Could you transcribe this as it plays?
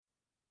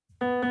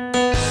Oh,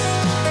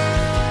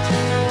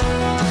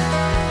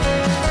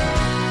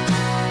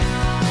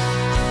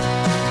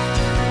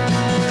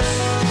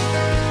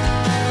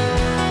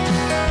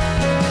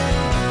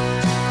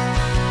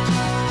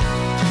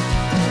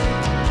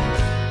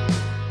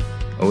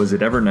 is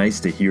it ever nice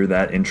to hear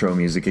that intro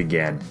music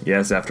again?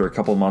 Yes, after a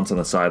couple months on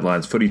the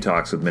sidelines, Footy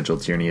Talks with Mitchell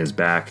Tierney is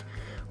back.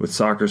 With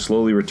soccer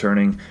slowly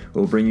returning,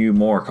 we'll bring you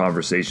more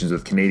conversations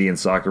with Canadian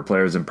soccer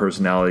players and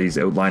personalities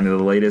outlining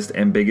the latest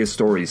and biggest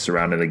stories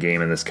surrounding the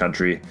game in this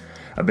country.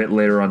 A bit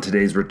later on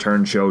today's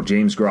return show,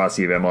 James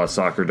Grossi of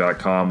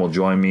MLSsoccer.com will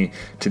join me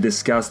to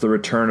discuss the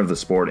return of the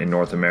sport in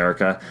North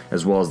America,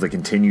 as well as the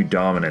continued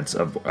dominance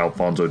of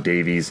Alphonso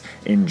Davies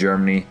in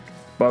Germany.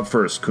 But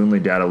first,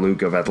 Kunle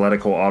Dada-Luke of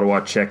Atletico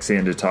Ottawa checks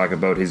in to talk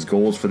about his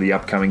goals for the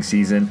upcoming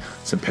season,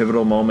 some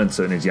pivotal moments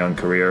in his young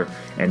career,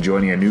 and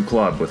joining a new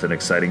club with an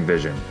exciting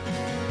vision.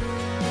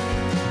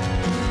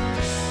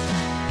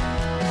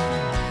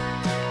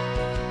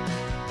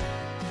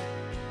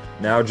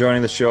 Now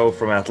joining the show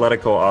from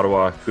Atletico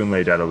Ottawa,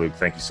 Kunle Dada-Luke.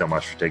 Thank you so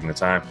much for taking the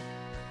time.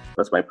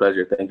 That's my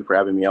pleasure. Thank you for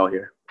having me out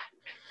here.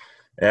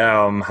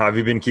 Yeah, how have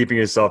you been keeping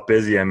yourself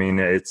busy? I mean,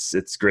 it's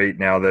great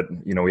now that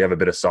we have a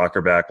bit of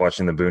soccer back.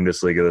 Watching the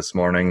Bundesliga this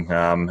morning.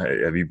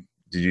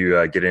 Did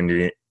you get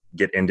into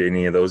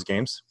any of those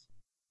games?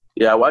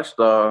 Yeah, I watched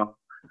the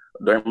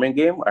Dortmund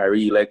game. I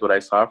really liked what I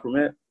saw from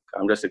it.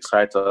 I'm just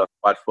excited to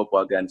watch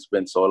football again. It's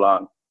been so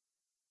long.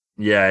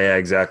 Yeah,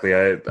 exactly.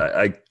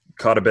 I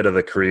caught a bit of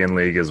the Korean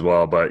League as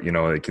well, but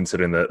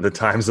considering the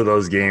times of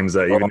those games,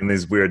 even in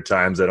these weird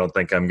times, I don't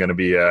think I'm going to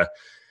be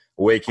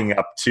waking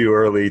up too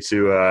early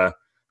to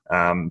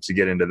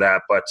get into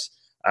that. But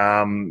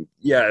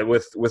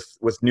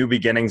with new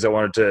beginnings, I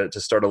wanted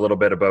to start a little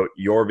bit about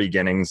your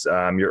beginnings,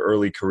 your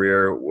early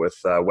career with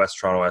West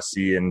Toronto SC,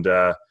 and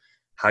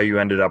how you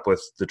ended up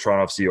with the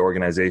Toronto FC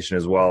organization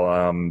as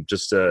well.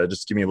 Just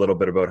give me a little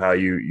bit about how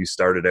you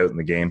started out in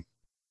the game.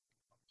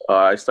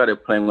 I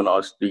started playing when I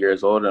was 3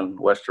 years old in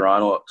West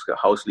Toronto. It's a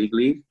house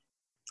league.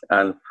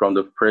 And from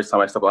the first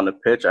time I stepped on the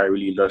pitch, I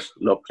really just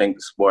loved playing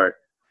the sport.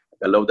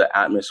 I love the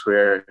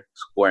atmosphere,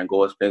 scoring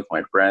goals, playing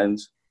with my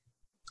friends.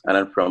 And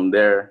then from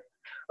there,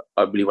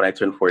 I believe when I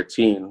turned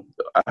 14,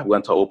 I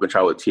went to open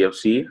trial with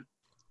TFC,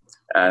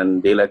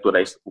 and they liked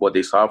what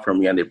they saw from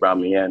me, and they brought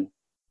me in.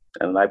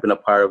 And I've been a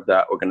part of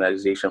that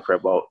organization for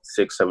about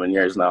 6-7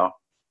 years now.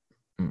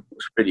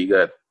 It's pretty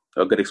good.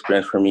 A good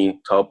experience for me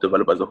to help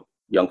develop as a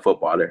young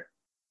footballer.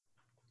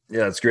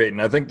 Yeah, that's great.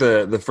 And I think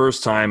the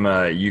first time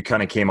you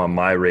kind of came on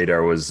my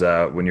radar was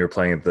when you were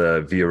playing at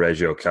the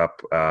Viareggio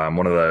Cup,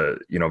 one of the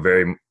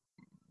very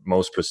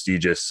most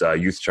prestigious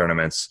youth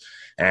tournaments.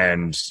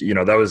 And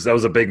that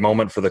was a big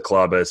moment for the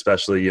club,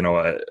 especially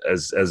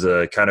as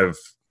a kind of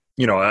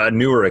a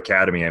newer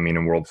academy. I mean,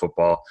 in world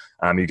football,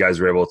 you guys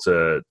were able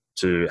to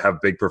have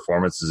big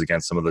performances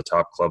against some of the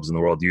top clubs in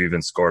the world. You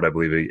even scored, I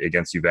believe,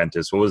 against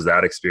Juventus. What was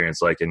that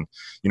experience like? And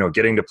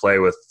getting to play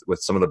with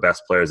some of the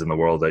best players in the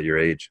world at your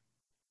age.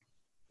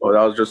 Well,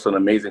 that was just an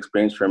amazing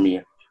experience for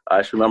me.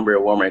 I just remember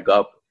warming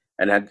up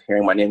and then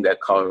hearing my name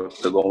get called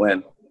to go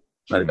in.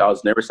 Like, I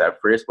was nervous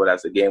at first, but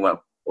as the game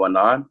went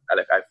on,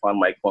 I found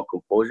my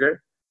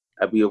composure.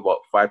 I'd be about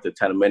 5 to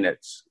 10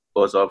 minutes. It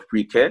was a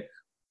free kick.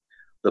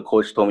 The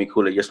coach told me,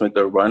 "Cool, just make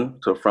the run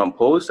to the front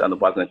post, and the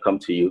ball's gonna come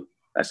to you."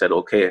 I said,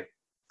 "Okay."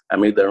 I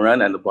made the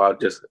run, and the ball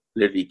just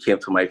literally came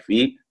to my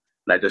feet,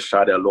 and I just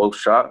shot a low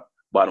shot,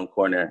 bottom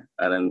corner,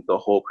 and then the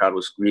whole crowd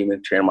was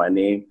screaming, cheering my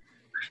name,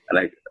 and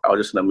it was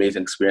just an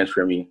amazing experience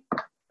for me.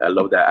 I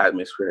love that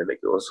atmosphere. Like,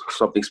 it was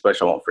something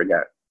special I won't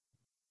forget.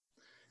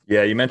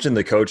 Yeah, you mentioned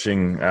the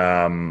coaching.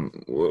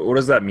 What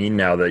does that mean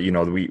now that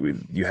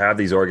you have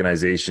these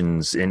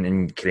organizations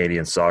in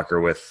Canadian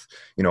soccer with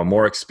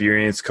more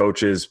experienced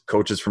coaches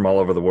from all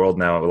over the world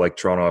now, like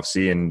Toronto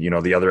FC and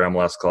the other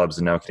MLS clubs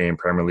and now Canadian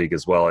Premier League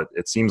as well.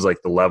 It seems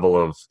like the level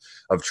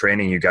of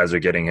training you guys are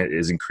getting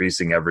is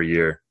increasing every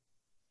year.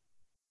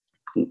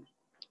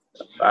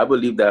 I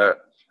believe that.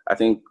 I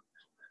think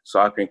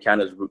soccer in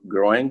Canada is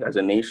growing as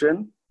a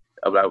nation.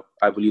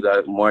 I believe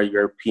that more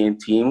European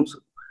teams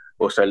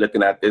will start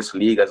looking at this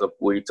league as a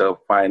way to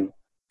find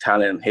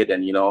talent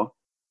hidden,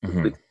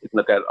 Mm-hmm.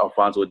 Look at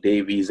Alphonso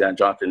Davies and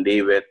Jonathan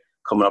David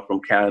coming up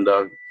from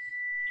Canada.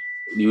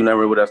 You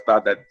never would have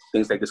thought that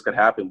things like this could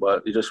happen,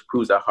 but it just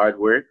proves that hard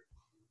work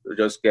to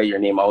just get your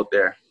name out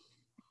there.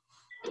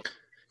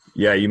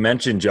 Yeah, you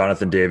mentioned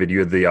Jonathan David. You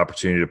had the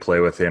opportunity to play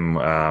with him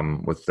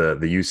with the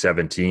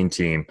U17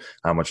 team,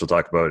 which we'll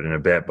talk about in a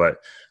bit. But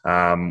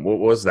what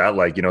was that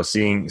like?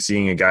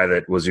 Seeing a guy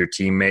that was your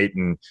teammate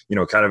and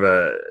kind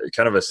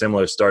of a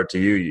similar start to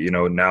you.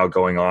 Now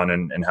going on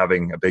and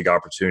having a big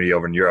opportunity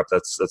over in Europe.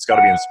 That's got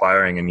to be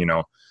inspiring.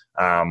 And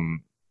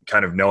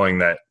kind of knowing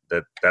that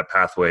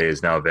pathway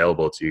is now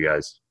available to you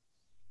guys.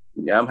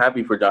 Yeah, I'm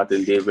happy for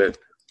Jonathan David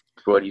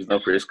for what he's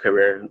done for his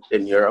career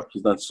in Europe.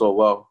 He's done so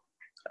well.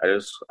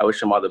 I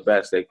wish him all the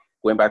best. Like,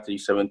 going back to the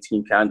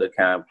U17 Canada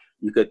camp,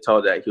 you could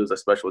tell that he was a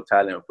special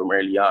talent from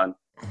early on.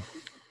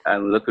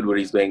 And look at what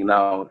he's doing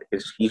now.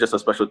 He's just a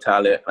special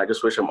talent. I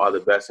just wish him all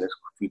the best in his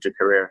future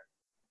career.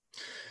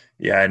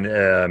 Yeah,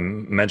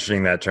 and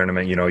mentioning that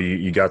tournament,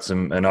 you got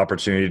an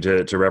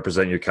opportunity to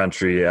represent your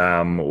country.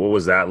 What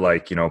was that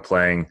like,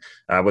 playing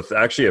with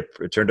actually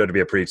it turned out to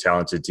be a pretty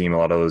talented team. A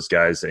lot of those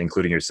guys,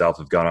 including yourself,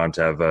 have gone on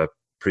to have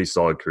pretty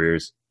solid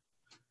careers.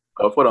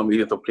 For them, we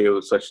had to play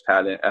with such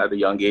talent at a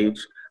young age.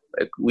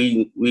 Like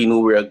we knew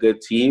we were a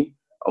good team.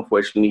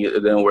 Unfortunately, it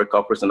didn't work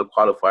out for us in the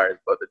qualifiers,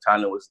 but the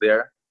talent was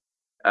there.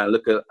 And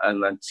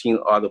then seeing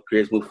all the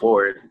players move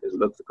forward, it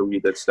looked like a really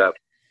good step.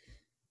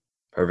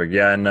 Perfect.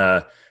 Yeah,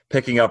 and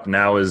picking up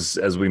now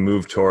as we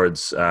move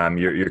towards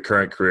your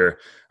current career.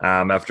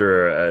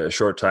 After a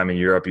short time in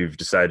Europe, you've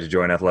decided to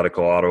join Atletico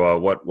Ottawa.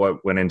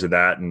 What went into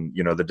that, and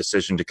the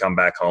decision to come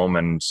back home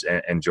and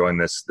join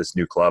this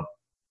new club?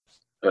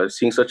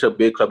 Seeing such a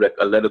big club like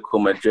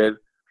Atletico Madrid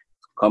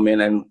come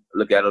in and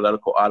look at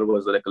Atletico Ottawa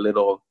as like a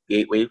little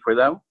gateway for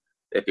them.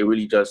 Like it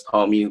really just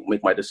helped me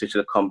make my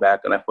decision to come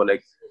back, and I feel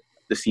like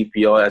the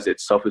CPL as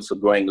itself is a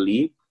growing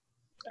league.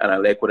 And I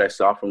like what I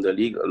saw from the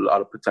league, a lot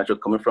of potential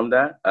coming from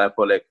that. And I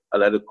feel like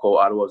Atletico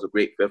Ottawa was a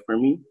great fit for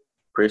me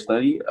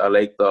personally. I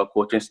like the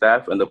coaching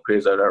staff and the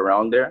players that are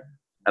around there.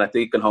 And I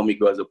think it can help me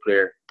grow as a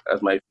player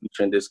as my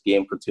future in this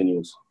game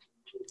continues.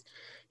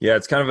 Yeah,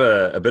 it's kind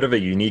of a bit of a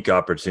unique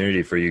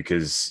opportunity for you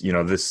because,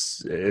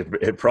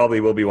 it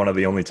probably will be one of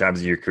the only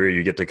times in your career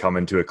you get to come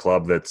into a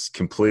club that's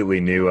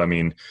completely new. I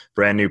mean,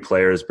 brand new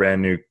players,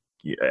 brand new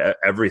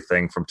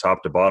everything from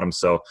top to bottom.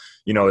 So,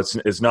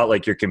 it's not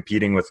like you're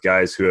competing with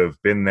guys who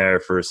have been there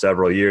for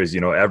several years.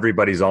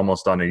 Everybody's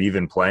almost on an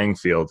even playing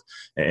field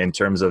in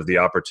terms of the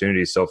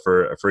opportunity. So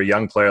for a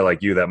young player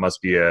like you, that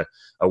must be a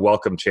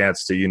welcome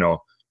chance to,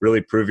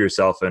 really prove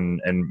yourself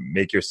and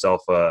make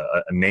yourself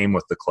a name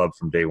with the club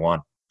from day one.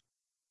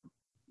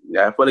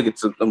 Yeah, I feel like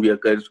it's going to be a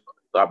good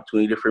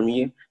opportunity for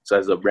me. So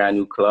as a brand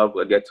new club,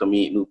 I get to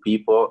meet new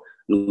people,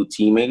 new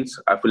teammates.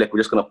 I feel like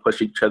we're just going to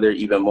push each other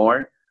even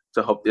more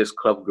to help this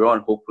club grow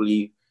and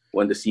hopefully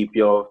win the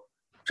CPL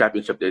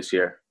championship this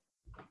year.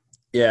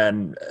 Yeah,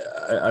 and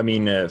I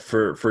mean,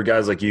 for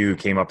guys like you who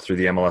came up through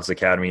the MLS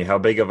Academy, how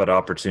big of an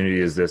opportunity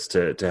is this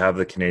to have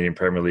the Canadian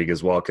Premier League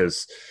as well?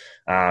 Because,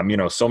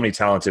 so many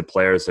talented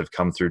players have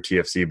come through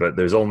TFC, but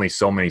there's only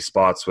so many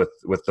spots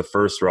with the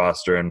first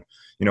roster. And,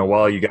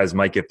 while you guys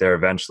might get there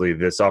eventually,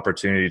 this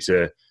opportunity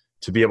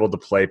to be able to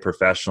play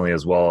professionally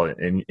as well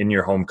in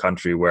your home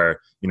country where,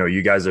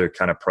 you guys are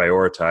kind of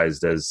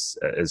prioritized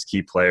as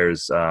key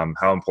players.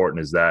 How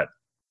important is that?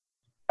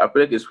 I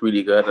feel like it's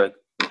really good. Like,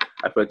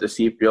 I feel like the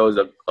CPL is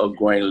a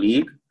growing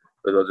league.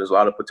 There's a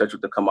lot of potential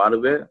to come out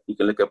of it. You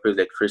can look at players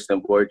like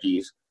Tristan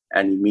Borges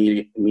and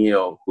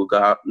Emilio, who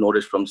got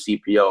noticed from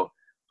CPL.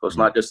 So it's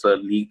not just a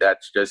league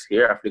that's just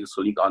here. I think it's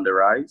a league on the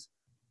rise.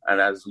 And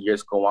as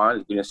years go on,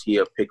 you're going to see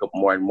it pick up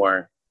more and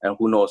more. And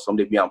who knows,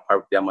 someday be on par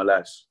with the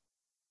MLS.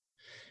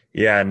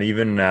 Yeah, and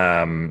even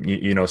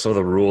some of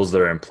the rules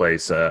that are in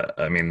place.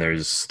 I mean,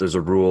 there's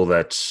a rule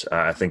that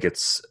I think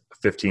it's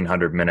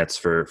 1,500 minutes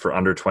for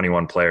under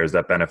 21 players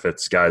that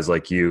benefits guys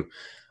like you.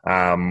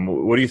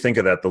 What do you think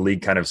of that? The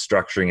league kind of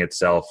structuring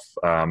itself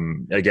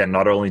again,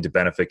 not only to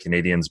benefit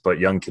Canadians but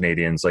young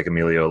Canadians like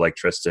Emilio, like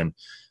Tristan,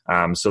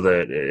 so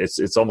that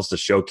it's almost a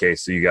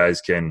showcase so you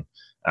guys can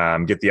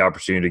get the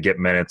opportunity to get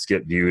minutes,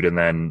 get viewed, and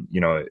then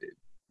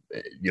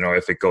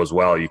if it goes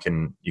well, you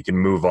can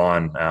move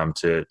on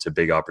to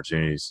big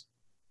opportunities.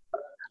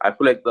 I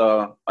feel like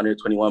the under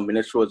 21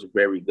 minutes rule is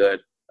very good.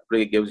 I feel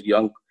like it gives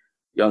young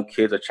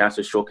kids a chance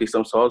to showcase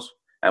themselves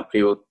and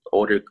play with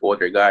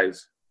older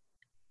guys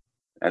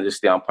and just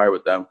stay on par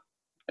with them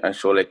and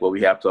show like what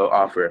we have to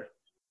offer.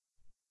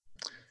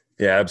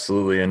 Yeah,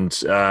 absolutely. And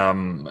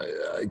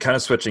kind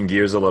of switching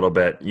gears a little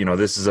bit,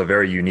 this is a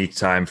very unique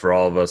time for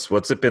all of us.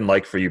 What's it been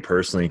like for you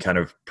personally, kind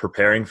of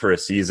preparing for a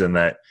season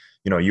that,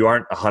 you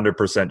aren't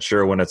 100%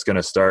 sure when it's going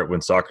to start,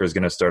 when soccer is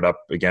going to start up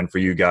again for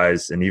you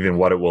guys, and even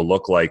what it will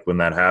look like when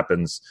that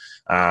happens.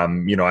 I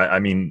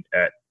mean,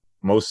 at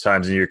most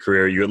times in your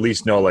career, you at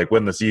least know like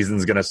when the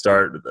season's going to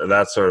start,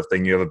 that sort of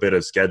thing. You have a bit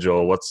of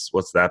schedule.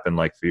 What's that been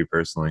like for you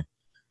personally?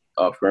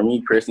 For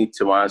me personally,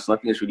 to be honest,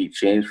 nothing has really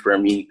changed for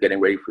me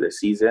getting ready for the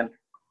season.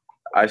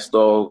 I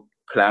still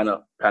plan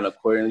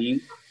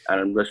accordingly,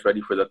 and I'm just ready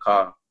for the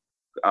call.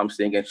 I'm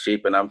staying in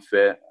shape and I'm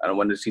fit, and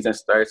when the season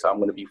starts, I'm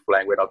going to be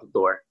flying right out the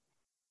door.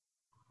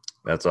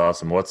 That's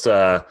awesome. What's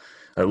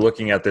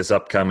looking at this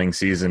upcoming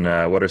season?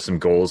 What are some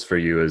goals for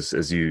you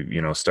as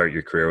you start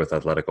your career with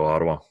Atletico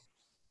Ottawa?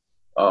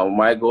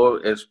 My goal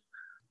is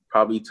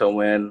probably to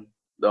win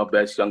the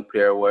best young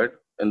player award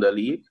in the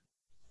league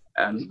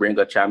and bring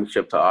a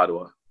championship to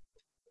Ottawa.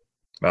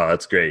 Wow,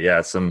 that's great.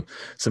 Yeah, some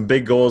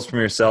big goals from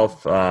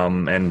yourself,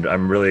 and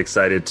I'm really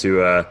excited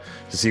to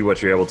see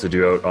what you're able to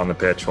do out on the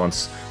pitch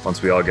once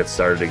we all get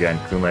started again.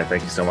 Kunle,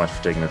 thank you so much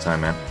for taking the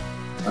time, man.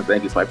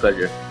 Thank you. It's my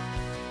pleasure.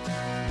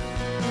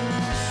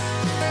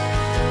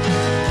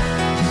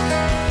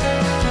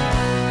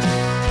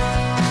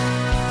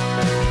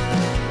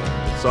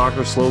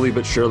 Soccer slowly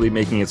but surely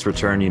making its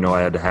return.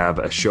 I had to have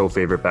a show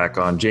favorite back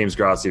on, James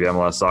Grossi of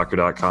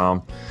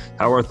MLSsoccer.com.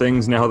 How are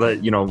things now that,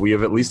 we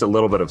have at least a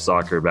little bit of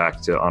soccer back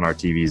on our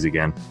TVs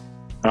again?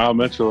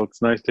 Mitchell,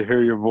 it's nice to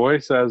hear your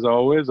voice as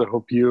always. I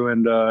hope you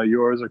and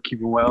yours are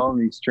keeping well in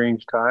these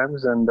strange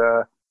times. And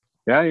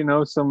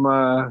yeah,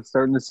 some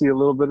starting to see a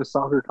little bit of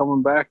soccer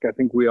coming back. I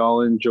think we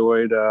all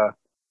enjoyed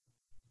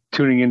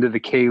tuning into the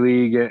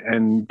K-League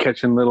and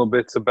catching little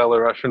bits of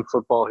Belarusian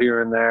football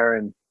here and there,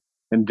 and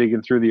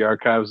digging through the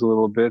archives a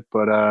little bit.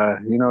 But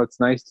it's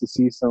nice to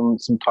see some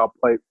top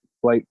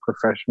flight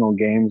professional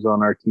games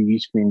on our TV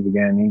screens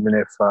again, even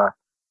if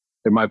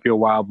there might be a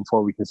while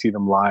before we can see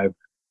them live.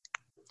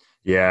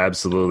 Yeah,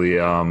 absolutely.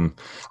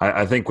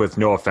 I think, with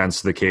no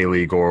offense to the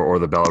K-League or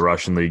the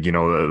Belarusian League, the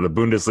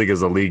Bundesliga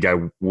is a league I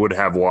would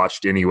have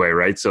watched anyway,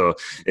 right? So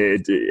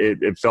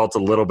it felt a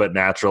little bit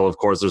natural. Of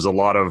course, there's a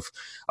lot of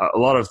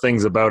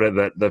things about it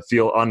that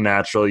feel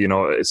unnatural.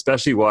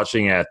 Especially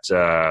watching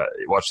the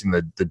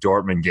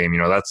Dortmund game.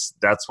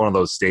 That's one of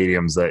those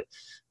stadiums that,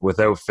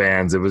 without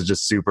fans, it was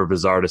just super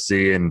bizarre to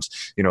see. And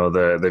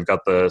they've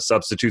got the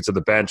substitutes at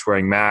the bench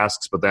wearing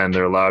masks, but then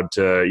they're allowed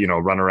to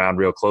run around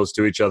real close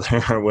to each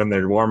other when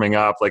they're warming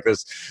up. Like,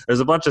 there's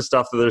a bunch of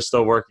stuff that they're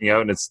still working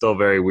out, and it's still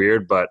very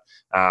weird. But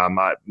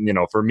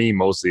for me,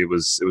 mostly it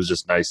was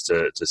just nice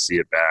to see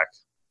it back.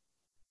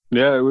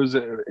 Yeah, it was.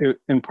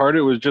 In part,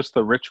 it was just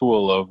the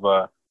ritual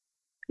of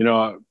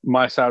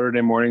my Saturday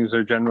mornings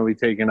are generally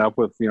taken up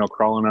with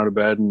crawling out of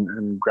bed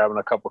and grabbing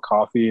a cup of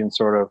coffee and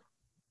sort of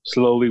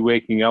slowly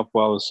waking up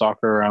while the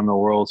soccer around the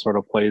world sort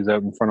of plays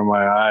out in front of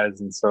my eyes.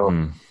 And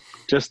so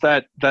just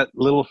that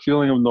little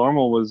feeling of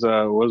normal was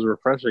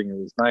refreshing. It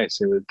was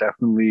nice. It was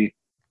definitely,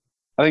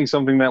 I think,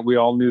 something that we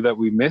all knew that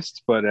we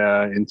missed, but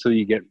until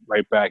you get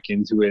right back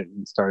into it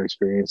and start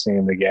experiencing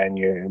it again,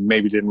 you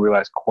maybe didn't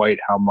realize quite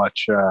how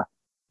much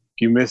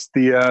you missed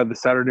the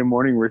Saturday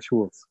morning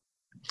rituals.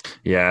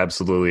 Yeah,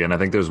 absolutely. And I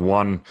think there's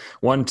one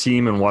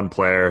team and one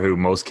player who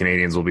most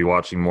Canadians will be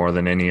watching more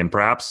than any, and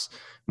perhaps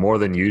more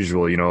than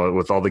usual,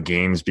 with all the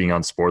games being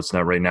on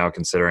Sportsnet right now,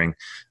 considering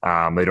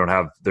they don't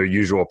have their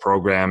usual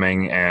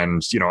programming.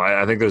 And,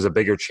 I think there's a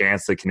bigger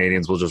chance that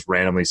Canadians will just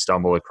randomly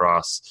stumble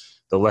across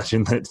the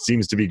legend that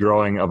seems to be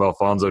growing of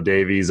Alphonso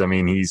Davies. I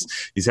mean, he's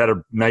had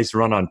a nice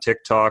run on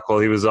TikTok while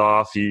he was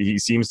off. He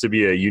seems to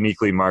be a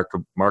uniquely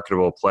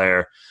marketable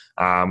player,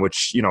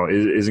 which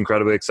is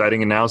incredibly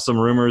exciting. And now some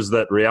rumors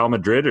that Real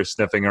Madrid are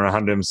sniffing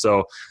around him.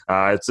 So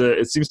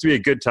it seems to be a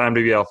good time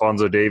to be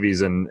Alphonso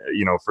Davies, and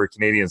for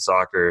Canadian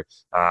soccer,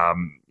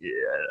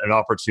 an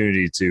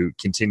opportunity to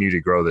continue to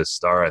grow this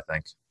star, I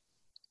think.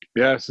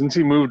 Yeah, since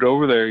he moved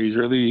over there, he's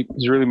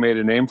really made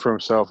a name for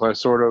himself. I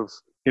sort of,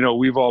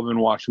 we've all been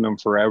watching him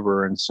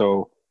forever, and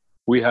so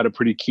we had a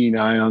pretty keen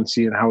eye on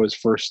seeing how his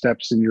first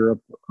steps in Europe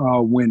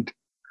went.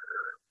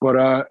 But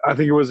I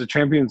think it was a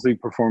Champions League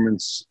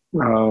performance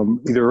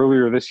either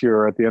earlier this year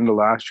or at the end of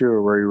last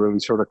year where he really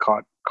sort of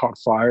caught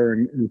fire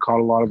and caught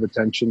a lot of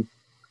attention.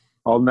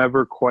 I'll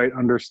never quite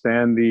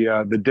understand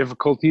the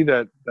difficulty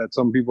that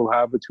some people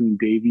have between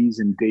Davies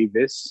and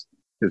Davis.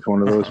 It's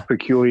one of those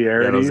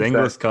peculiarities. Yeah, those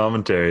English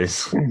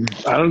commentaries.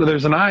 I don't know.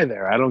 There's an I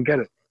there. I don't get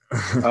it.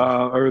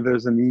 Or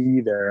there's an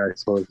E there, I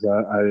suppose.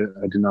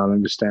 I do not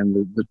understand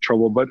the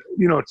trouble. But,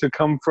 to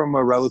come from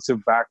a relative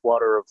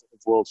backwater of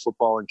world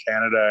football in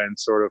Canada and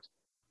sort of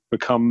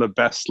become the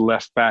best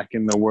left back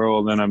in the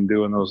world, and I'm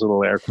doing those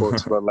little air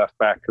quotes about left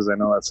back because I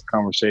know that's a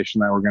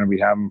conversation that we're going to be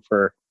having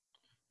for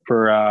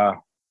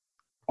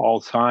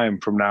all time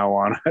from now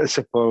on, I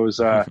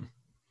suppose.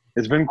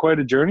 It's been quite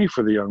a journey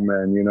for the young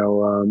man.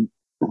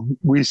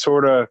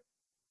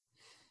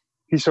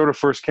 He sort of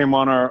first came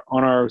on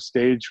our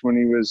stage when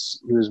he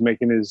was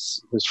making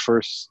his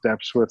first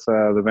steps with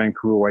the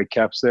Vancouver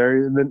Whitecaps there.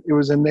 And then it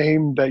was a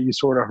name that you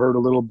sort of heard a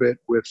little bit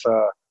with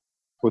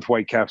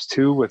Whitecaps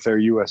too, with their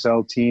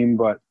USL team.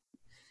 But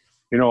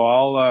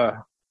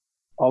I'll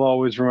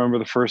always remember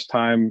the first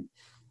time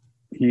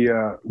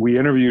we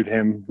interviewed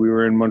him. We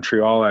were in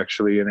Montreal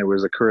actually, and it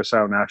was a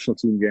Curaçao national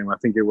team game. I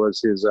think it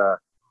was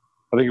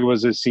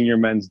his senior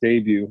men's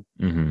debut.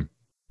 Mm-hmm.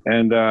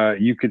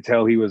 And you could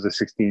tell he was a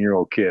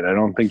 16-year-old kid. I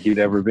don't think he'd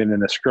ever been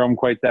in a scrum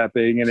quite that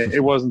big. And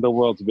it wasn't the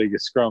world's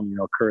biggest scrum.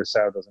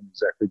 Curaçao doesn't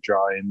exactly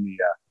draw in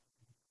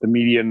the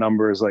media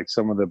numbers like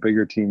some of the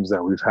bigger teams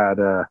that we've had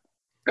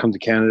come to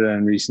Canada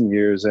in recent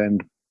years.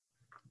 And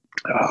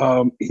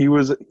he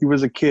was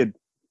a kid.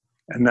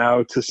 And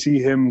now to see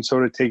him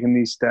sort of taking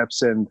these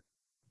steps and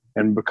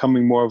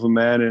becoming more of a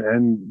man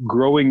and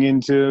growing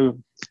into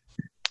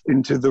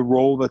the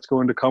role that's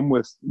going to come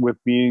with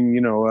being,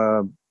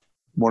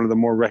 one of the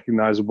more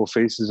recognizable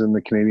faces in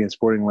the Canadian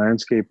sporting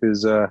landscape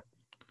is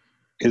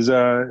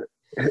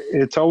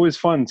it's always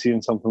fun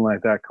seeing something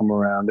like that come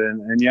around.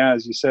 And yeah,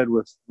 as you said,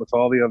 with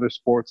all the other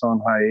sports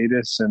on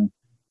hiatus and,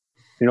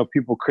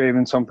 people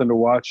craving something to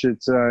watch,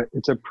 it's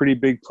a pretty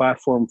big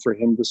platform for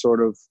him to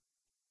sort of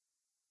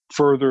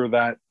further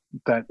that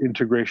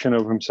integration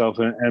of himself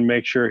and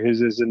make sure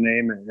his is a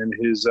name and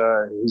his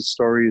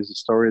story is a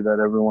story that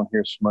everyone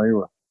here is familiar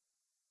with.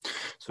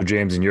 So,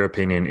 James, in your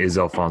opinion, is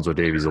Alphonso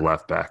Davies a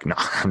left back? No,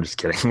 I'm just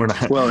kidding. We're not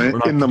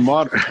the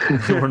modern.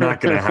 We're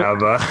not going to have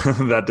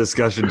that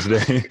discussion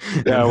today.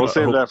 Yeah, we'll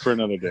save that for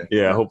another day.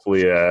 Yeah,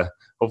 hopefully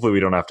hopefully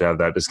we don't have to have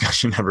that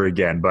discussion ever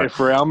again. But if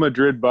Real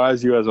Madrid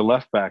buys you as a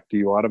left back, do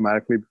you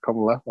automatically become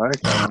a left back?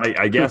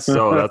 I guess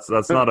so.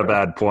 That's not a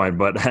bad point.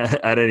 But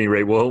at any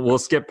rate, we'll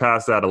skip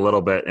past that a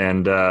little bit.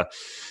 And,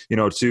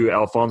 to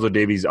Alphonso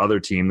Davies' other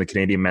team, the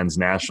Canadian men's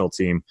national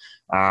team,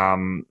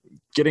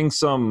 getting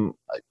some,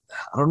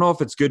 I don't know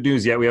if it's good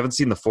news yet. We haven't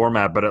seen the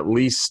format, but at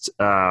least,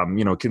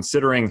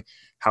 considering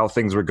how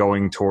things were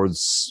going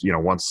towards,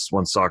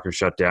 once soccer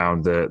shut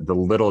down, the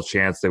little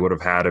chance they would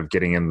have had of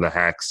getting into the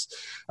Hex.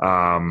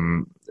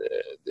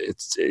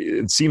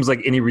 It seems like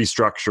any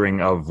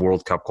restructuring of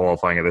World Cup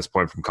qualifying at this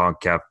point from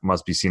CONCACAF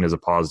must be seen as a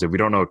positive. We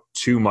don't know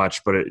too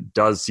much, but it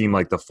does seem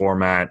like the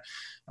format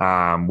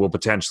will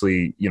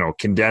potentially,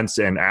 condense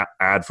and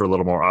add for a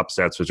little more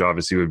upsets, which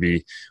obviously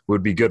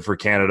would be good for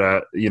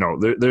Canada.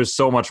 There's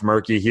so much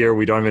murky here.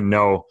 We don't even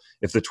know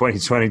if the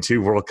 2022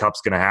 World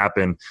Cup's going to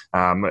happen.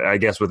 I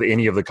guess with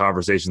any of the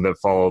conversations that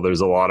follow,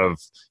 there's a lot of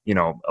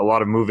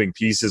moving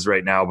pieces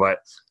right now. But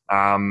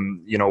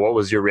what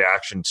was your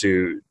reaction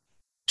to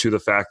the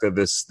fact that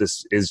this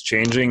is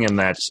changing, and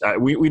that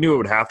we knew it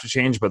would have to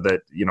change, but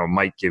that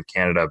might give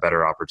Canada a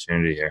better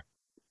opportunity here?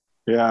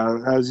 Yeah,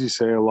 as you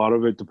say, a lot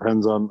of it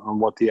depends on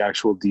what the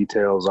actual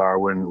details are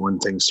when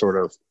things sort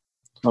of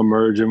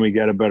emerge and we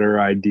get a better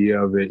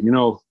idea of it.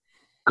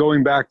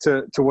 Going back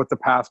to what the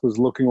path was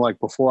looking like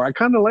before, I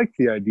kind of like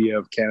the idea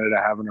of Canada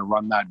having to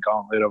run that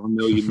gauntlet of 1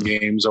 million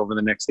games over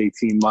the next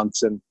 18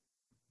 months and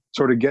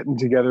sort of getting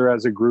together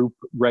as a group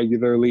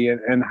regularly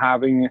and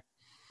having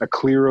a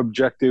clear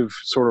objective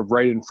sort of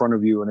right in front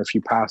of you. And if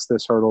you pass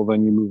this hurdle,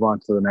 then you move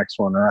on to the next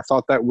one. And I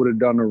thought that would have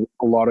done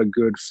a lot of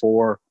good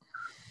for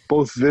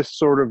both this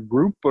sort of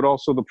group, but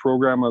also the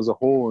program as a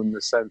whole, in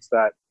the sense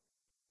that,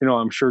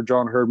 I'm sure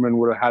John Herdman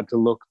would have had to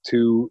look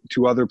to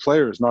other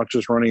players, not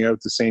just running out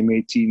the same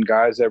 18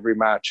 guys every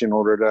match in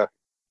order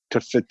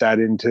to fit that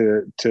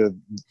into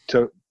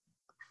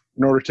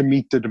in order to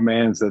meet the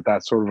demands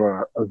that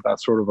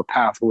sort of a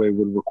pathway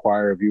would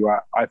require of you.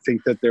 I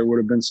think that there would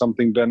have been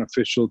something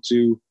beneficial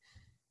to,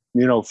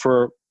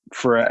 for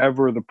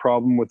forever the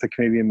problem with the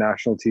Canadian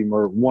national team,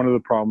 or one of the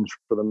problems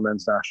for the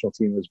men's national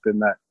team, has been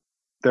that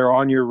they're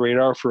on your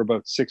radar for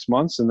about 6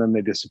 months and then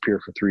they disappear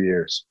for 3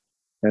 years.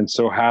 And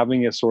so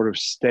having a sort of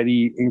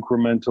steady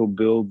incremental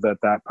build that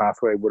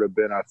pathway would have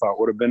been, I thought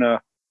would have been a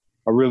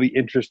really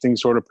interesting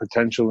sort of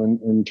potential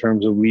in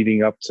terms of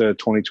leading up to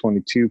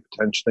 2022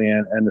 potentially,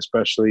 and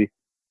especially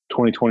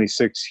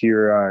 2026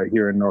 here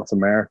in North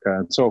America.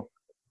 And so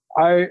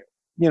I,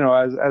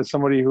 as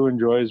somebody who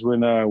enjoys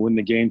when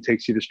the game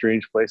takes you to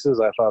strange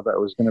places, I thought that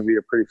was going to be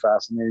a pretty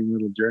fascinating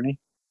little journey.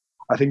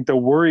 I think the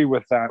worry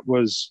with that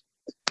was,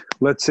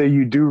 let's say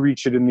you do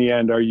reach it in the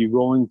end, are you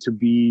going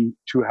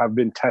to have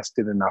been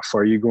tested enough?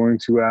 Are you going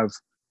to have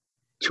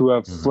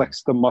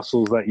flexed the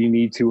muscles that you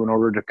need to in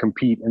order to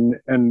compete?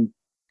 And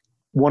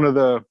one of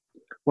the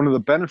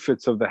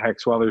benefits of the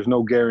Hex, while there's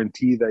no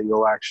guarantee that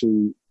you'll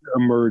actually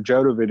emerge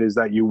out of it, is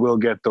that you will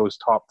get those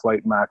top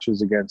flight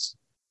matches against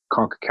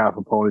CONCACAF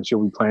opponents.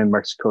 You'll be playing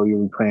Mexico,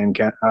 you'll be playing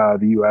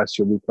the US,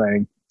 you'll be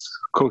playing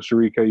Costa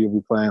Rica, you'll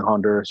be playing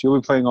Honduras,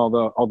 you'll be playing all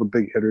the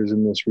big hitters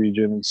in this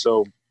region. And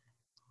so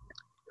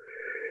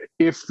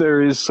if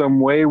there is some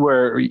way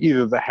where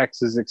either the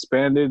Hex is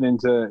expanded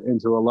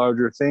into a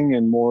larger thing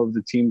and more of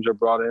the teams are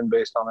brought in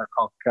based on their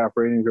CONCACAF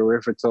ratings, or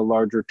if it's a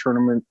larger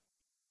tournament,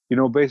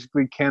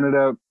 basically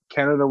Canada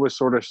was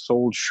sort of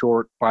sold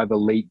short by the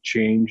late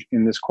change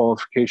in this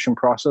qualification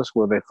process,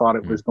 where they thought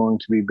it was going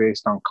to be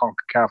based on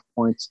CONCACAF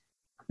points.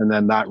 And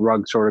then that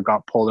rug sort of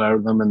got pulled out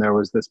of them, and there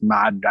was this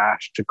mad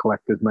dash to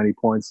collect as many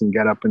points and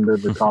get up into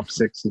the top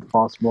 6 as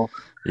possible.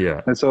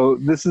 Yeah. And so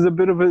this is a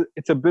bit of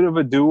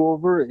a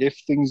do-over if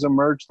things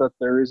emerge that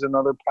there is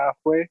another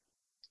pathway.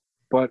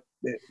 But,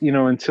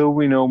 until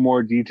we know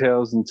more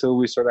details, until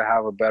we sort of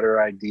have a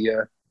better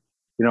idea,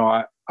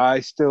 I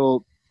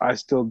still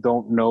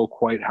don't know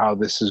quite how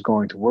this is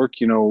going to work.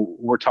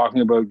 We're talking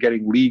about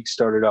getting leagues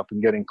started up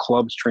and getting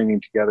clubs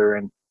training together,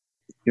 and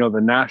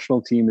the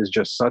national team is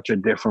just such a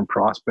different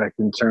prospect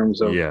in terms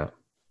of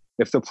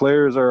if the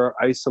players are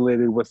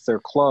isolated with their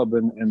club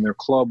and their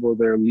club or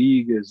their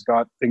league has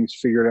got things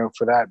figured out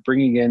for that,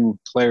 bringing in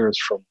players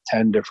from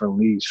 10 different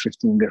leagues,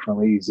 15 different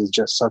leagues is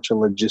just such a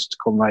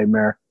logistical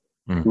nightmare,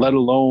 let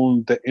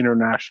alone the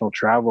international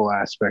travel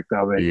aspect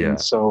of it. And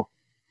so,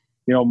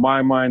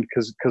 my mind,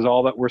 because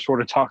all that we're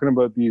sort of talking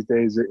about these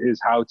days is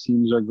how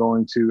leagues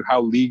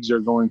are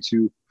going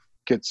to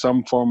get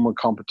some form of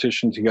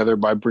competition together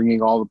by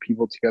bringing all the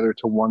people together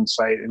to one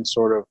site and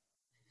sort of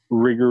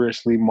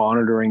rigorously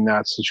monitoring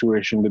that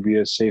situation to be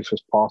as safe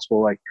as possible.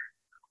 Like,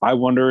 I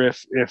wonder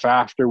if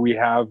after we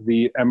have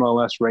the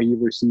MLS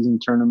regular season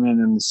tournament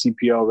and the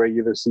CPL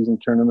regular season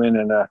tournament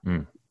and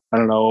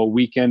a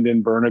weekend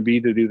in Burnaby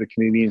to do the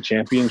Canadian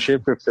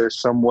Championship, if there's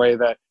some way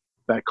that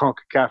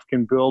CONCACAF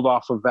can build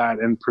off of that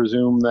and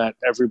presume that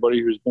everybody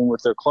who's been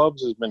with their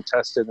clubs has been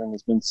tested and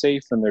has been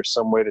safe, and there's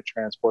some way to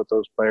transport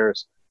those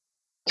players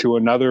to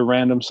another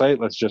random site,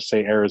 let's just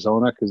say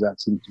Arizona, because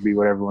that seems to be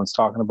what everyone's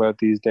talking about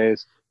these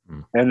days,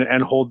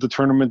 and hold the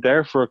tournament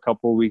there for a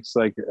couple of weeks.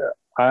 Like,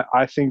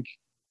 I think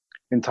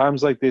in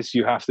times like this,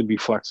 you have to be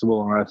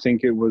flexible. And I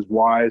think it was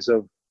wise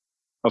of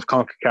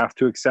CONCACAF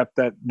to accept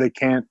that they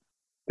can't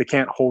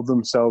hold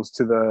themselves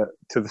to the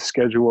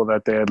schedule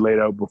that they had laid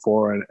out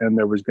before, and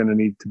there was going to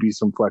need to be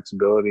some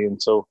flexibility.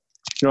 And so,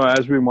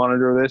 as we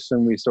monitor this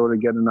and we sort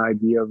of get an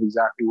idea of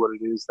exactly what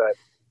it is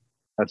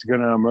that's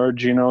going to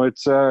emerge,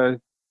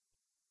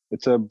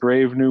 it's a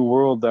brave new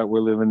world that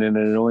we're living in,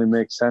 and it only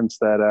makes sense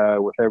that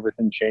with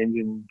everything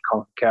changing,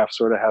 CONCACAF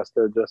sort of has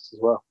to adjust as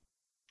well.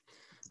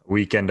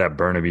 Weekend at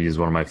Burnaby is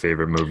one of my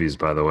favorite movies,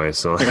 by the way.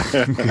 So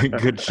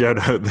good shout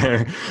out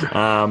there.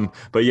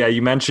 But yeah,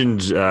 you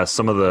mentioned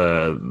some of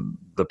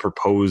the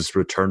proposed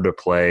return to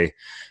play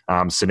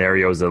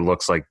scenarios that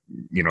looks like,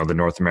 the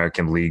North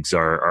American leagues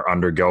are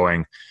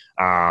undergoing.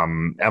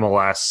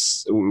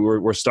 MLS,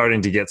 we're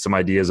starting to get some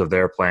ideas of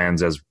their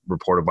plans as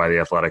reported by the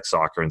Athletic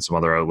Soccer and some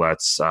other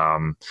outlets.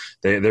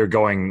 They're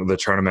going the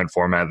tournament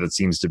format that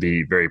seems to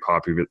be very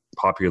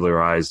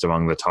popularized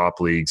among the top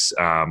leagues,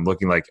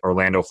 looking like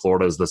Orlando,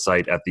 Florida is the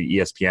site at the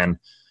ESPN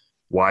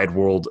Wide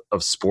World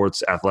of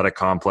Sports Athletic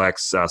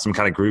Complex, some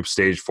kind of group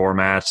stage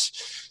format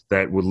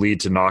that would lead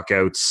to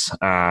knockouts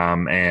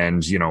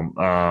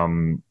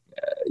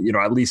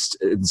at least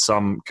in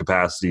some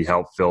capacity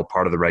help fill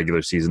part of the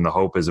regular season. The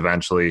hope is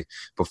eventually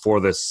before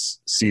this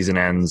season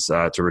ends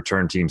to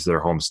return teams to their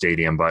home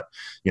stadium. But,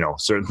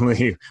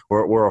 certainly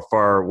we're a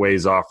far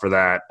ways off for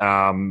that.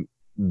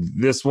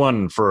 This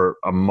one, for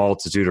a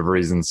multitude of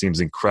reasons, seems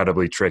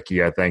incredibly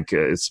tricky. I think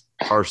it's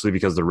partially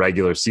because the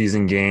regular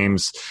season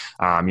games,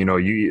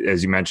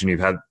 as you mentioned,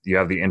 you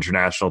have the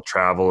international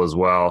travel as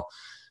well.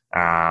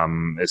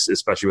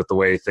 Especially with the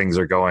way things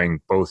are going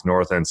both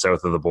north and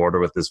south of the border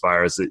with this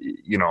virus,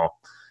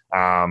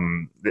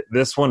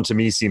 this one to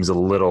me seems a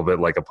little bit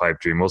like a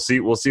pipe dream. We'll see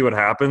what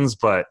happens,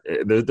 but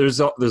there's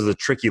the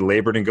tricky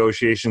labor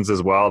negotiations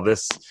as well.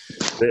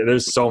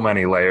 There's so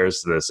many layers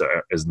to this,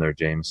 isn't there,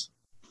 James?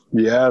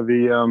 Yeah,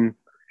 we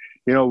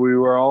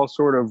were all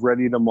sort of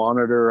ready to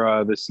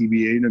monitor the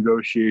CBA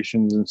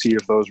negotiations and see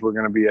if those were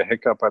going to be a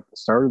hiccup at the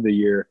start of the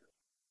year.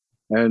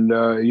 And,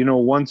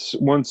 once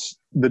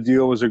the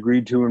deal was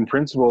agreed to in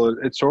principle,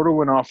 it sort of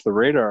went off the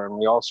radar, and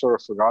we all sort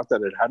of forgot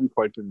that it hadn't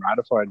quite been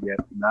ratified yet.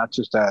 And that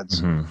just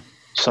adds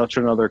such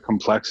another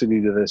complexity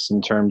to this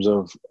in terms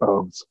of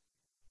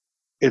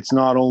it's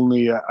not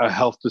only a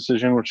health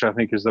decision, which I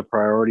think is the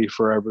priority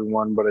for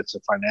everyone, but it's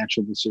a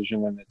financial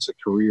decision and it's a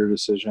career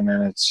decision,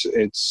 and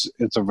it's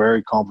a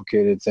very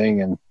complicated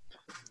thing. And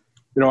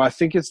I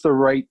think it's the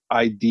right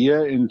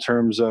idea in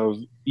terms of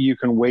you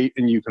can wait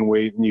and you can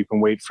wait and you can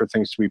wait for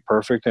things to be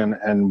perfect.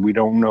 And we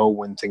don't know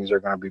when things are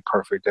going to be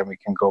perfect, and we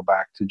can go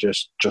back to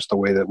just the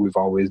way that we've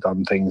always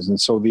done things. And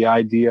so the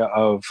idea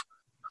of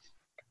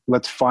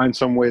let's find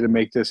some way to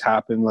make this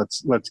happen.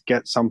 Let's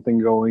get something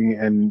going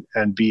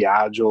and be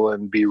agile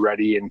and be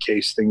ready in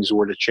case things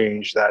were to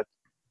change. That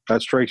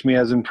strikes me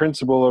as in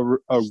principle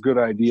a good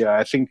idea.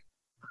 I think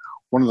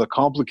one of the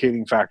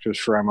complicating factors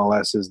for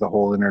MLS is the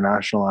whole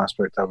international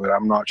aspect of it.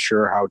 I'm not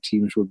sure how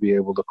teams would be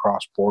able to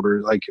cross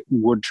borders. Like,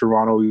 would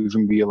Toronto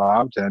even be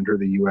allowed to enter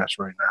the U.S.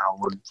 right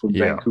now?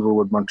 Vancouver,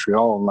 would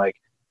Montreal? And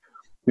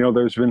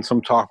there's been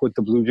some talk with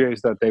the Blue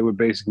Jays that they would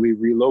basically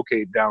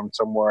relocate down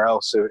somewhere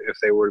else if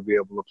they were to be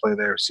able to play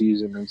their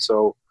season. And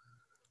so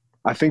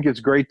I think it's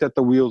great that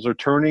the wheels are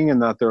turning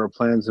and that there are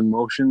plans in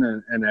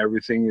motion and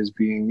everything is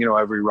being,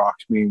 every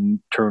rock's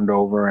being turned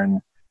over and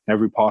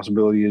every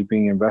possibility is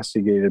being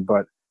investigated,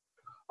 but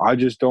I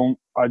just don't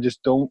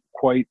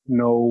quite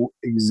know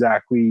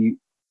exactly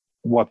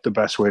what the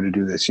best way to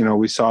do this.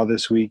 We saw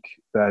this week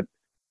that,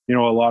 a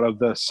lot of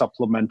the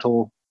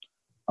supplemental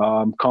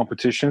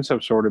competitions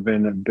have sort of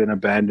been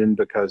abandoned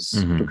because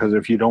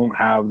if you don't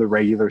have the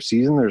regular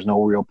season, there's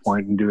no real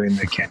point in doing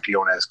the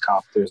Campeones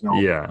Cup. There's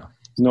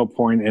no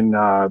point in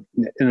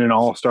an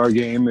all-star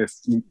game if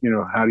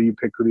how do you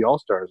pick who the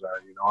all-stars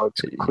are?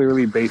 It's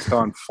clearly based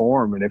on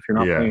form, and if you're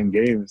not playing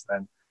games,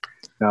 then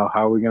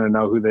how are we going to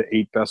know who the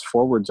 8 best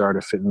forwards are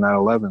to fit in that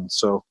 11?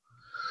 So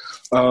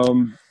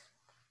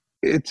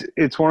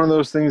it's one of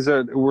those things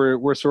that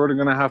we're sort of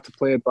going to have to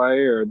play it by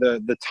ear.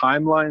 The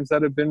timelines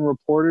that have been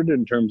reported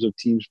in terms of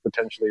teams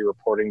potentially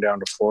reporting down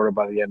to Florida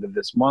by the end of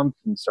this month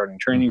and starting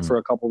training for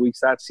a couple of weeks,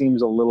 that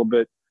seems a little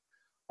bit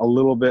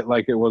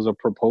like it was a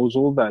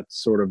proposal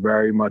that's sort of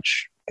very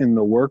much in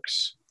the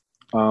works.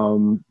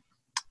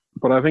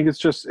 But I think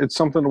it's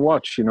something to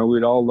watch.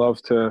 We'd all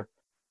love to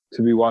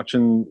be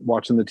watching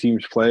the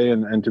teams play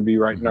and to be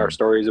writing our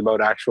stories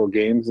about actual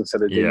games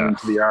instead of digging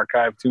into the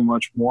archive too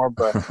much more.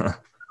 But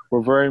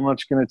we're very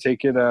much going to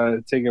take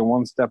it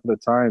one step at a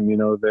time.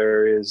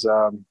 There is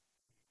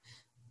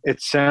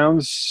it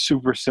sounds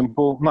super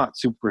simple, not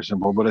super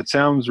simple, but it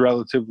sounds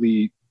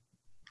relatively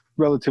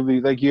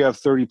like you have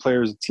 30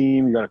 players a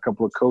team, you got a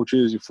couple of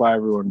coaches, you fly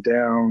everyone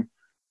down,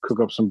 cook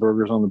up some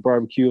burgers on the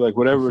barbecue, like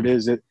whatever it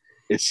is, it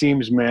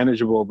seems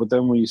manageable. But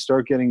then when you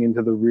start getting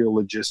into the real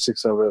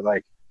logistics of it,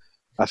 like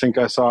I think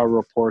I saw a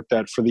report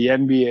that for the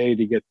NBA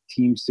to get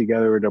teams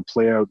together to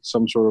play out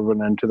some sort of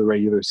an end to the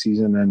regular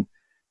season and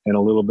a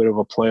little bit of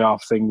a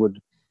playoff thing would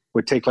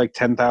take like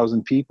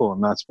 10,000 people.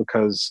 And that's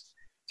because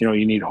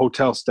you need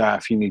hotel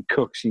staff, you need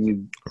cooks, you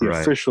need the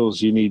Right.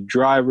 officials, you need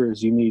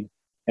drivers, and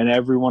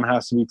everyone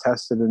has to be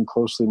tested and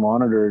closely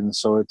monitored. And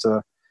so it's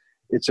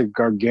a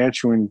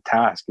gargantuan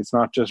task. It's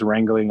not just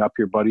wrangling up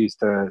your buddies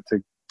to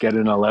get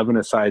an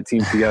 11-a-side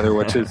team together,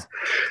 which is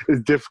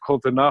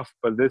difficult enough,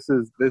 but this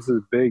is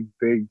big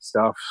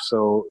stuff.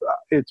 So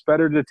it's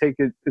better to take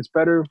it. It's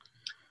better.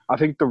 I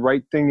think the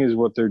right thing is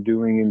what they're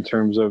doing in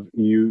terms of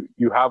you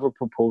have a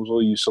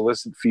proposal, you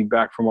solicit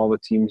feedback from all the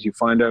teams, you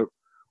find out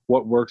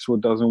what works,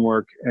 what doesn't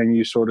work, and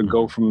you sort of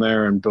go from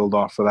there and build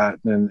off of that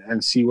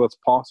and see what's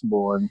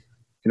possible. And,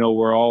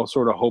 we're all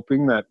sort of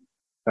hoping that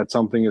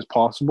something is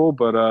possible,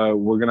 but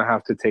we're going to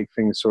have to take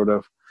things sort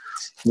of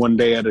one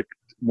day at a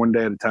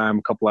time,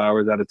 a couple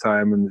hours at a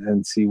time,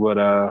 and see what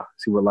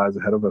lies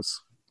ahead of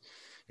us.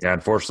 Yeah,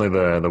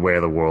 unfortunately, the way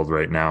of the world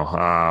right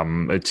now.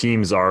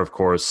 Teams are, of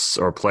course,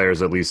 or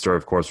players at least are,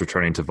 of course,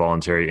 returning to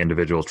voluntary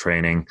individual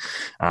training.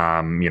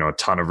 A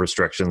ton of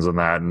restrictions on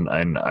that,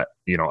 and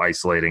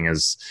isolating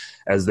as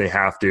they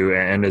have to.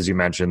 And as you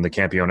mentioned, the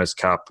Campeones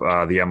Cup,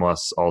 the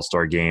MLS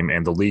All-Star Game,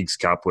 and the Leagues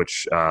Cup,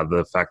 which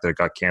the fact that it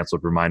got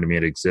canceled reminded me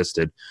it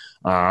existed.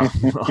 All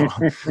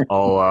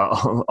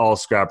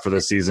scrapped for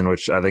this season,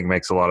 which I think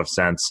makes a lot of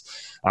sense.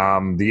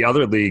 The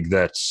other league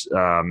that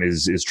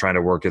is trying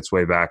to work its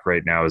way back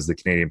right now is the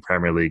Canadian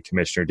Premier League.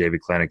 Commissioner David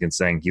Klanigan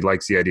saying he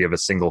likes the idea of a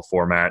single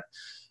format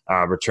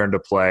return to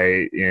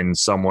play in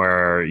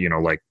somewhere,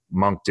 like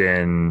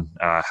Moncton,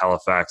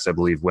 Halifax, I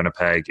believe,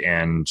 Winnipeg,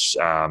 and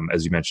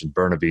as you mentioned,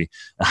 Burnaby,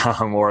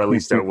 or at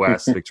least out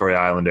west, Victoria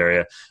Island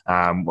area,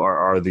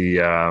 are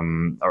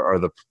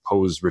the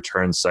proposed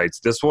return sites.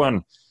 This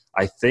one,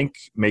 I think,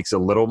 makes a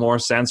little more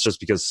sense just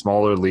because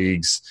smaller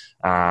leagues,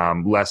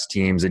 less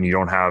teams, and you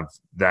don't have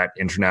that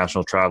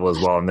international travel as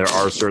well. And there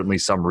are certainly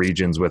some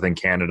regions within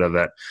Canada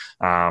that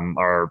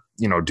are,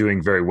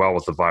 doing very well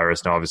with the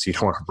virus. Now, obviously, you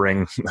don't want to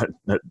bring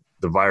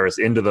the virus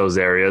into those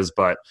areas,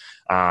 but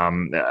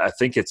I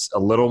think it's a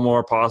little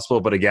more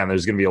possible. But again,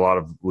 there's going to be a lot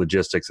of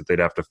logistics that they'd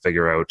have to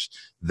figure out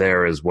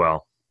there as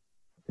well.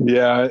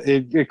 Yeah,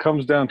 it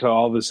comes down to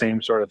all the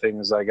same sort of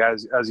things. Like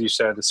as you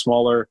said, a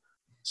smaller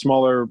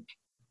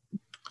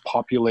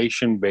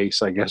population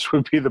base, I guess,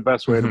 would be the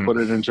best way to put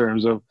it, in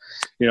terms of,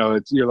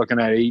 you're looking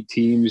at 8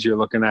 teams, you're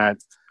looking at,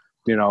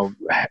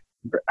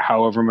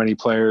 however many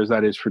players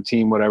that is per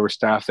team, whatever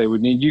staff they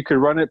would need. You could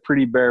run it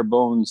pretty bare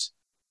bones,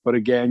 but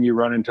again, you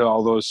run into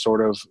all those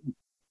sort of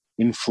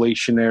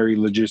inflationary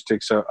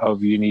logistics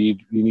of you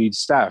need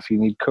staff, you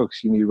need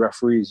cooks, you need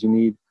referees,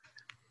 you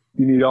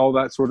need all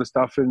that sort of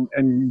stuff.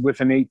 And with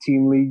an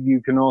 8-team league, you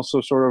can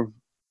also sort of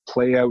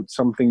play out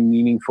something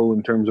meaningful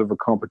in terms of a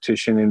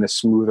competition in a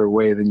smoother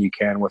way than you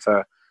can with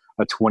a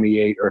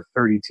 28 or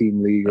 30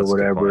 team league. That's or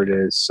whatever it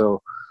is.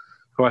 So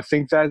I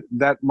think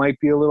that might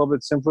be a little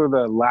bit simpler.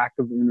 The lack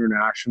of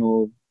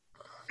international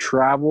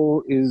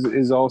travel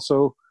is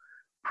also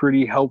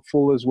pretty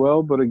helpful as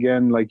well. But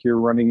again, like, you're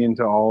running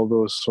into all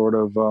those sort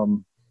of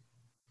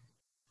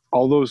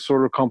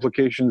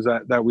complications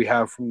that we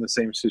have from the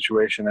same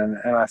situation.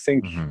 And I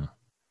think,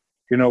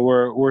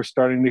 we're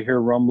starting to hear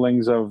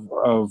rumblings of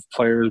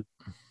players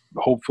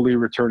hopefully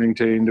returning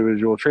to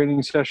individual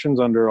training sessions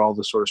under all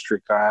the sort of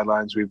strict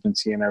guidelines we've been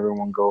seeing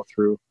everyone go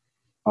through.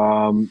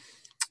 And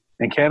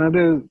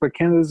Canada's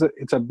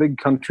it's a big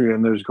country,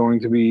 and there's going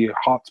to be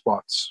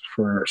hotspots,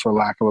 for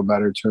lack of a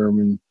better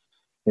term,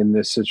 in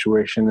this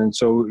situation. And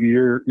so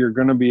you're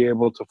going to be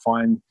able to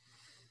find,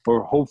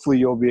 or hopefully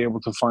you'll be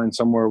able to find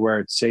somewhere where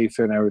it's safe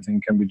and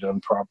everything can be done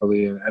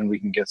properly, and we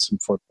can get some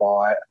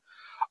football.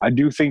 I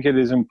do think it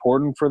is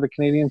important for the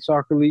Canadian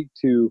Soccer League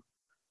for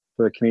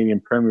the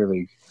Canadian Premier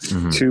League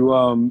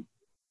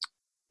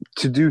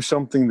to do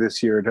something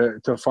this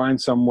year, to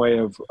find some way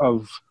of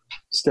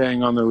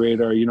staying on the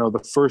radar.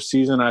 The first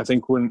season, I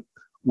think,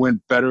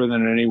 went better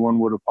than anyone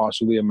would have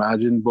possibly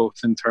imagined, both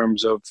in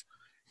terms of,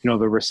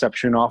 the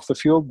reception off the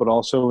field, but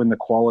also in the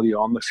quality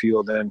on the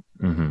field. And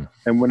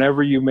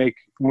whenever you make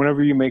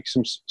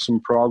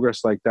some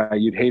progress like that,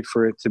 you'd hate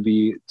for it to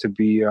be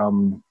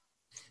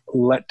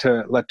let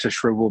to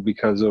shrivel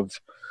because of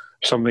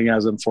something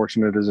as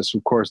unfortunate as this.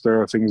 Of course,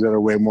 there are things that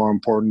are way more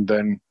important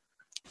than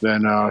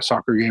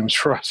soccer games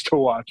for us to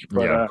watch.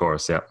 But, yeah, of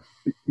course, yeah.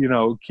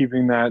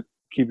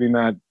 Keeping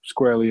that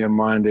squarely in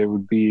mind, it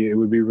would be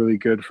really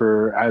good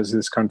for, as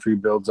this country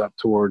builds up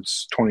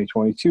towards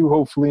 2022,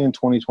 hopefully in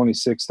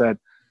 2026, that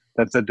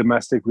the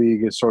domestic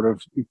league is sort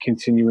of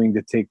continuing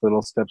to take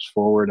little steps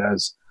forward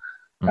as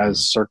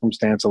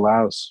circumstance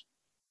allows.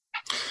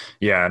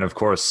 Yeah, and of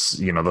course,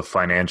 the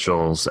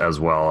financials as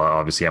well.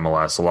 Obviously,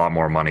 MLS, a lot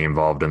more money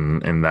involved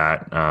in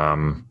that.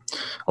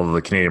 Although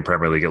the Canadian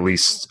Premier League, at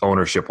least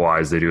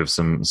ownership-wise, they do have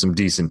some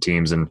decent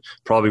teams, and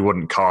probably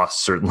wouldn't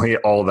cost certainly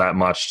all that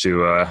much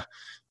to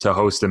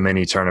host a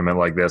mini tournament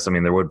like this. I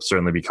mean, there would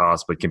certainly be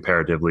costs, but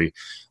comparatively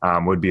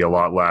would be a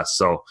lot less.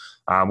 So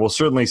we'll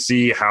certainly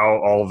see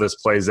how all of this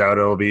plays out.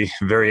 It'll be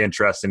very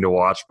interesting to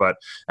watch, but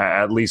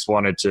at least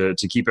wanted to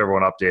keep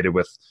everyone updated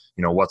with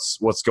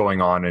what's going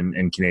on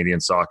in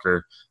Canadian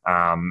soccer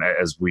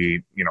as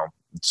we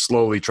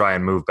slowly try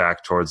and move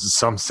back towards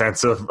some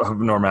sense of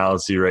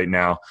normalcy right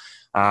now.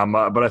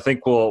 But I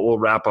think we'll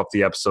wrap up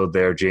the episode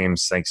there.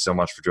 James, thanks so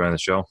much for joining the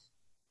show.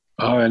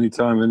 Oh,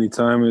 anytime.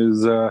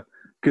 Is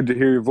good to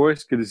hear your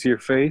voice. Good to see your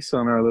face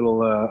on our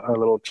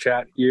little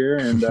chat here,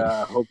 and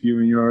hope you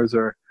and yours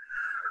are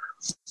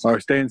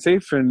staying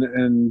safe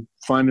and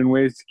finding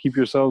ways to keep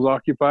yourselves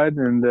occupied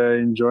and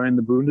enjoying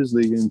the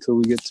Bundesliga until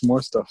we get some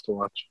more stuff to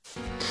watch.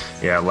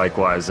 Yeah,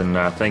 likewise. And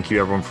thank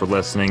you, everyone, for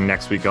listening.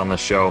 Next week on the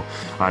show,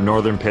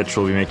 Northern Pitch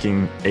will be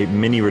making a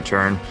mini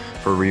return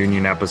for a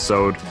reunion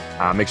episode.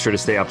 Make sure to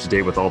stay up to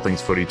date with all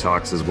things Footy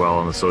Talks as well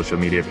on the social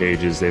media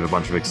pages. They have a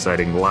bunch of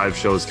exciting live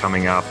shows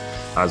coming up,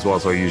 as well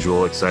as our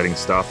usual exciting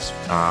stuff.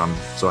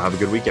 So have a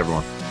good week,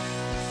 everyone.